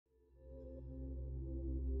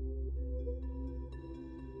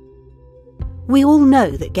We all know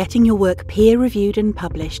that getting your work peer-reviewed and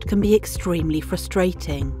published can be extremely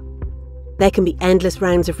frustrating. There can be endless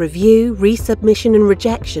rounds of review, resubmission and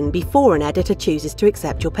rejection before an editor chooses to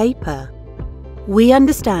accept your paper. We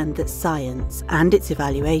understand that science and its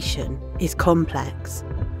evaluation is complex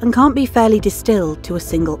and can't be fairly distilled to a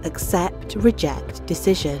single accept-reject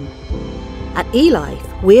decision. At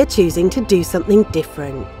eLife, we're choosing to do something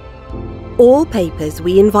different. All papers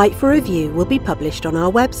we invite for review will be published on our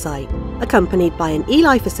website, accompanied by an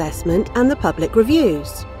eLife assessment and the public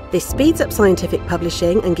reviews. This speeds up scientific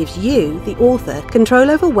publishing and gives you, the author, control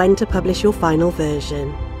over when to publish your final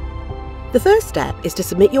version. The first step is to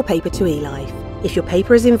submit your paper to eLife. If your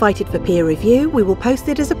paper is invited for peer review, we will post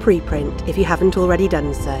it as a preprint if you haven't already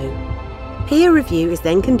done so. Peer review is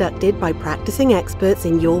then conducted by practicing experts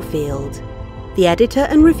in your field. The editor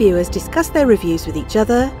and reviewers discuss their reviews with each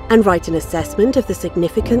other and write an assessment of the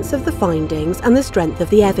significance of the findings and the strength of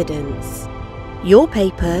the evidence. Your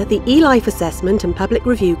paper, the eLife assessment and public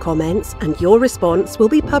review comments, and your response will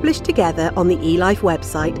be published together on the eLife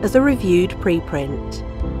website as a reviewed preprint.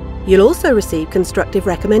 You'll also receive constructive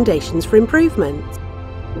recommendations for improvement.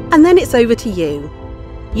 And then it's over to you.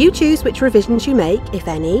 You choose which revisions you make, if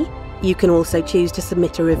any. You can also choose to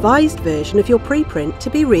submit a revised version of your preprint to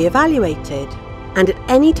be re-evaluated. And at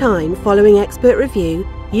any time following expert review,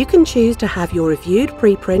 you can choose to have your reviewed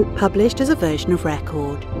preprint published as a version of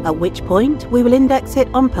record, at which point we will index it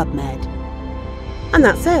on PubMed. And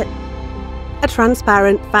that's it. A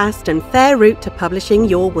transparent, fast and fair route to publishing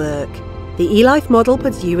your work. The eLife model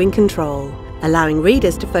puts you in control, allowing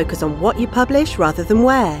readers to focus on what you publish rather than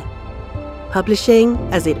where. Publishing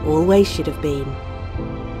as it always should have been.